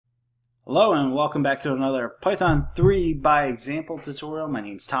Hello and welcome back to another Python 3 by example tutorial. My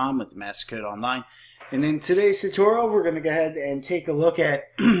name's Tom with Master Code Online, and in today's tutorial we're going to go ahead and take a look at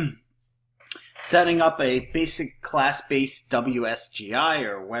setting up a basic class-based WSGI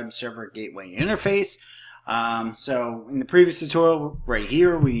or Web Server Gateway Interface. So in the previous tutorial right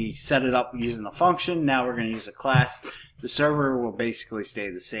here we set it up using a function. Now we're going to use a class. The server will basically stay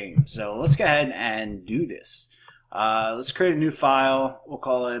the same. So let's go ahead and do this. Let's create a new file. We'll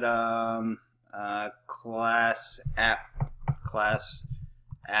call it class app.py.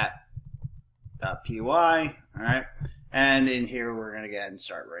 All right, and in here we're going to go ahead and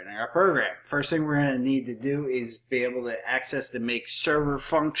start writing our program. First thing we're going to need to do is be able to access the make server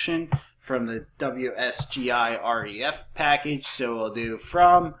function from the WSGI ref package. So we'll do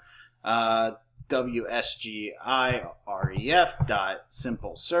from WSGI ref dot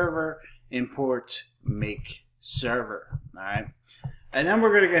simple server import make server. Alright, and then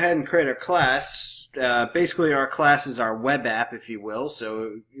we're going to go ahead and create a class. Basically our class is our web app, if you will.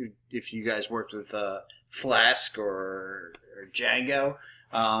 So if you guys worked with Flask or Django,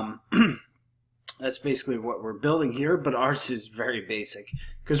 that's basically what we're building here, but ours is very basic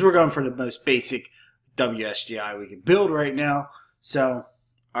because we're going for the most basic WSGI we can build right now. So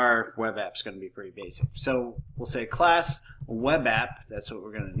our web app is going to be pretty basic. So we'll say class web app. That's what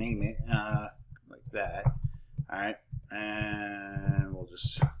we're going to name it, like that. Alright, and we'll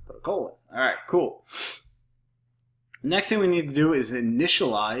just put a colon. Alright, cool. Next thing we need to do is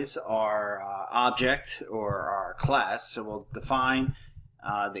initialize our object or our class. So we'll define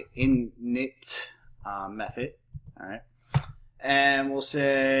the init method. Alright, and we'll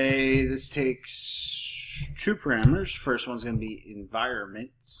say this takes two parameters. First one's going to be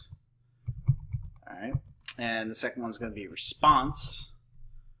environment. Alright, and the second one's going to be response.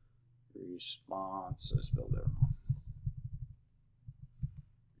 Response, I spelled it wrong.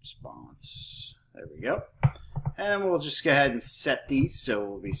 Response, there we go. And we'll just go ahead and set these. So it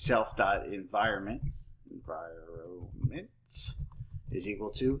will be self.environment. Environment is equal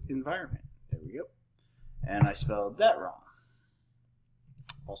to environment. There we go. And I spelled that wrong.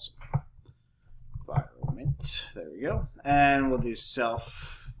 Awesome. Environment, there we go. And we'll do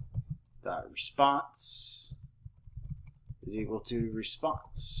self.response is equal to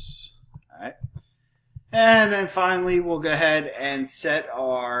response. Alright, and then finally we'll go ahead and set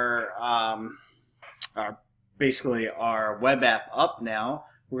our basically our web app up. Now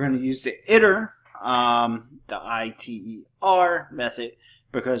we're going to use the iter, the ITER method,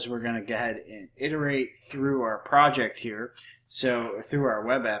 because we're going to go ahead and iterate through our project here. So through our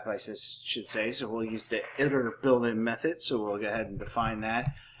web app, I should say. So we'll use the iter built-in method. So we'll go ahead and define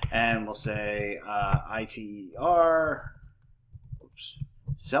that, and we'll say ITER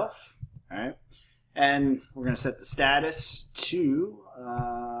self. Alright, and we're going to set the status to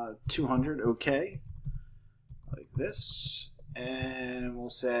 200, okay, like this, and we'll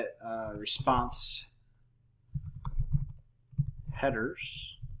set response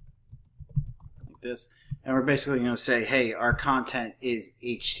headers like this, and we're basically going to say, hey, our content is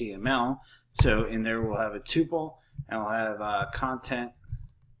HTML, so in there we'll have a tuple, and we'll have content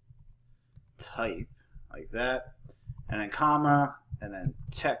type like that, and then comma, and then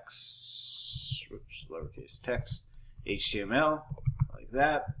text, whoops, lowercase text, HTML, like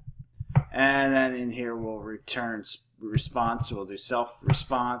that. And then in here we'll return response, so we'll do self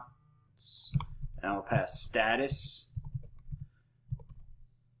response, and we'll pass status,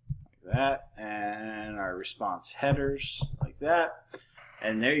 like that, and our response headers, like that.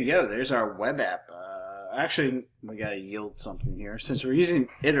 And there you go, there's our web app. Actually, we got to yield something here. Since we're using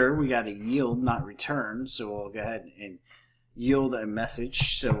iter, we got to yield, not return, so we'll go ahead and yield a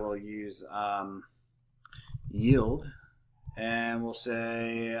message. So we'll use yield, and we'll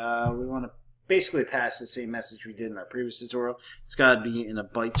say we want to basically pass the same message we did in our previous tutorial. It's got to be in a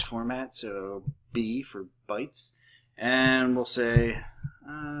bytes format, so B for bytes, and we'll say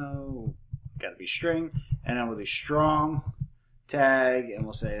got to be string, and then we'll do strong tag, and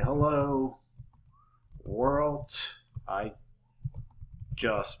we'll say hello world, I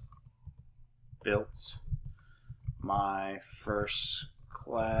just built my first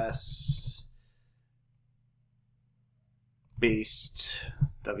class based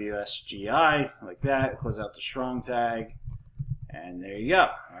WSGI, like that. Close out the strong tag, and there you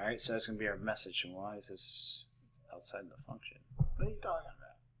go. Alright, so that's going to be our message. And why is this outside the function? What are you talking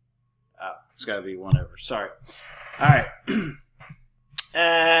about? Oh, it's got to be one over. Sorry. Alright.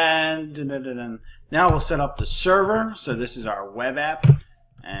 And now we'll set up the server. So this is our web app,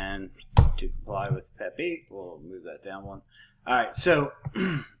 and to comply with PEP 8, we'll move that down one. Alright, so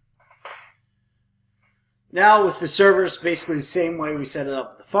Now with the servers, basically the same way we set it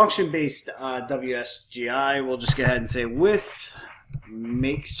up with the function-based WSGI, we'll just go ahead and say with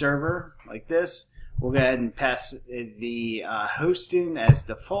make server like this. We'll go ahead and pass the host in as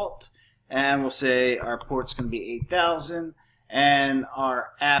default, and we'll say our port's going to be 8000, and our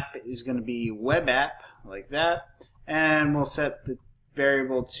app is going to be web app like that, and we'll set the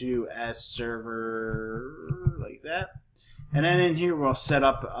variable to as server like that. And then in here we'll set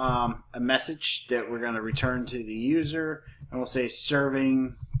up a message that we're going to return to the user, and we'll say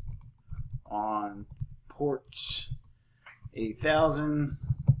serving on port 8000,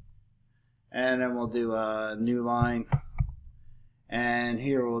 and then we'll do a new line, and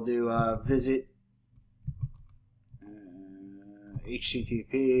here we'll do visit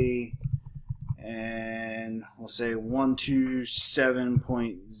HTTP, and we'll say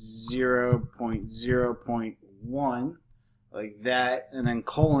 127.0.0.1 like that, and then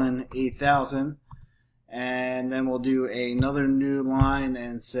colon 8000, and then we'll do another new line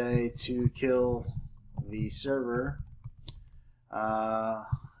and say to kill the server.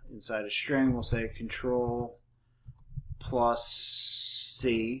 Inside a string we'll say control plus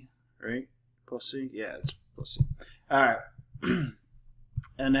C, right? Plus C? Yeah, it's plus C. Alright.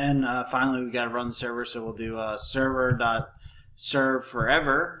 And then finally we got to run the server, so we'll do server.serve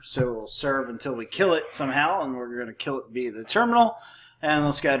forever, so we'll serve until we kill it somehow, and we're going to kill it via the terminal. And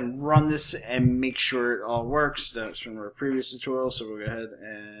let's go ahead and run this and make sure it all works. That's from our previous tutorial, so we'll go ahead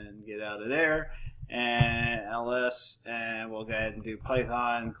and get out of there, and ls, and we'll go ahead and do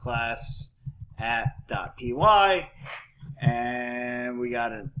python class app.py, and we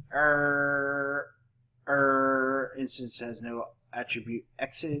got an instance has no attribute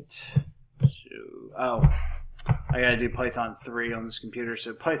exit. So I gotta do Python 3 on this computer,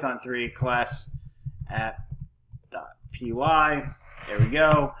 so Python 3 class app.py. There we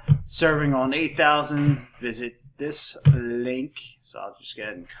go. Serving on 8000. Visit this link. So I'll just go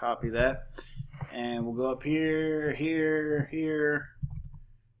ahead and copy that, and we'll go up here, here.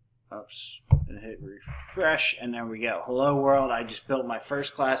 Oops, and hit refresh, and there we go. Hello world. I just built my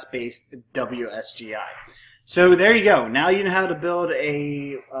first class-based WSGI. So there you go. Now you know how to build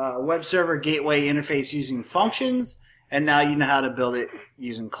a web server gateway interface using functions, and now you know how to build it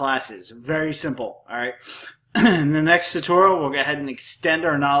using classes. Very simple. All right. In the next tutorial, we'll go ahead and extend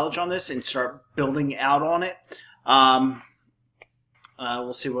our knowledge on this and start building out on it.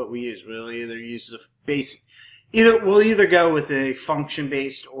 We'll see what we use. We'll either use the basic. We'll either go with a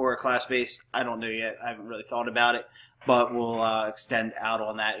function-based or a class-based. I don't know yet. I haven't really thought about it. But we'll extend out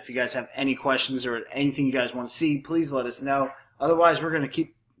on that. If you guys have any questions or anything you guys want to see, please let us know. Otherwise, we're going to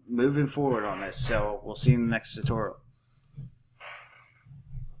keep moving forward on this. So we'll see you in the next tutorial.